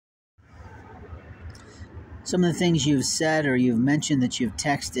Some of the things you've said or you've mentioned that you've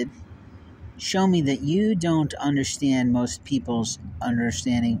texted show me that you don't understand most people's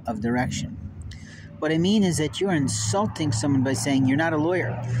understanding of direction. What I mean is that you're insulting someone by saying you're not a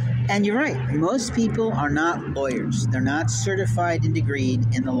lawyer. And you're right, most people are not lawyers. They're not certified and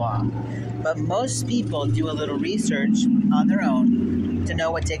degreed in the law. But most people do a little research on their own to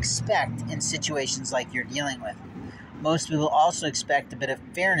know what to expect in situations like you're dealing with. Most people also expect a bit of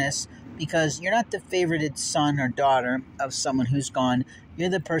fairness because you're not the favorited son or daughter of someone who's gone. You're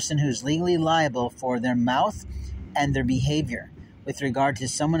the person who's legally liable for their mouth and their behavior with regard to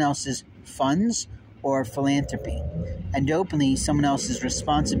someone else's funds or philanthropy, and openly someone else's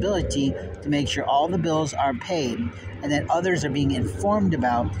responsibility to make sure all the bills are paid and that others are being informed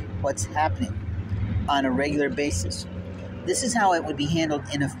about what's happening on a regular basis. This is how it would be handled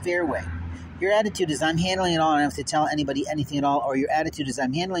in a fair way. Your attitude is, I'm handling it all, I don't have to tell anybody anything at all, or your attitude is,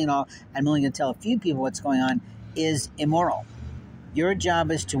 I'm handling it all, I'm only going to tell a few people what's going on, is immoral. Your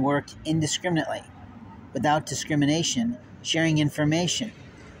job is to work indiscriminately, without discrimination, sharing information,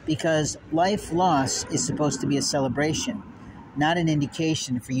 because life loss is supposed to be a celebration, not an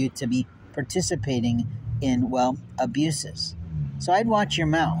indication for you to be participating in, abuses. So I'd watch your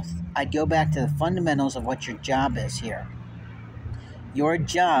mouth. I'd go back to the fundamentals of what your job is here. Your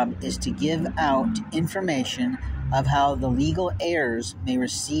job is to give out information of how the legal heirs may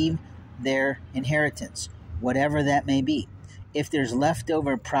receive their inheritance, whatever that may be. If there's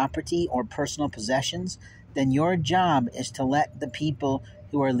leftover property or personal possessions, then your job is to let the people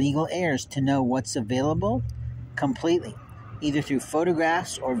who are legal heirs to know what's available completely, either through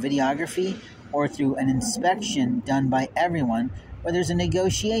photographs or videography or through an inspection done by everyone, where there's a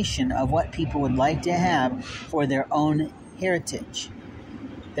negotiation of what people would like to have for their own heritage,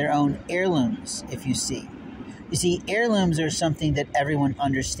 their own heirlooms, if you see. You see, heirlooms are something that everyone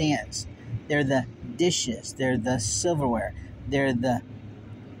understands. They're the dishes, they're the silverware, they're the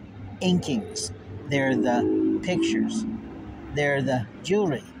inkings, they're the pictures, they're the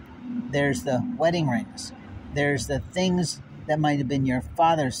jewelry, there's the wedding rings, there's the things that might have been your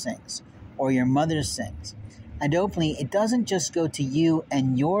father's things or your mother's things. And openly, it doesn't just go to you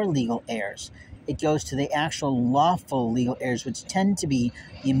and your legal heirs. It goes to the actual lawful legal heirs, which tend to be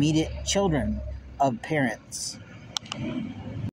the immediate children of parents.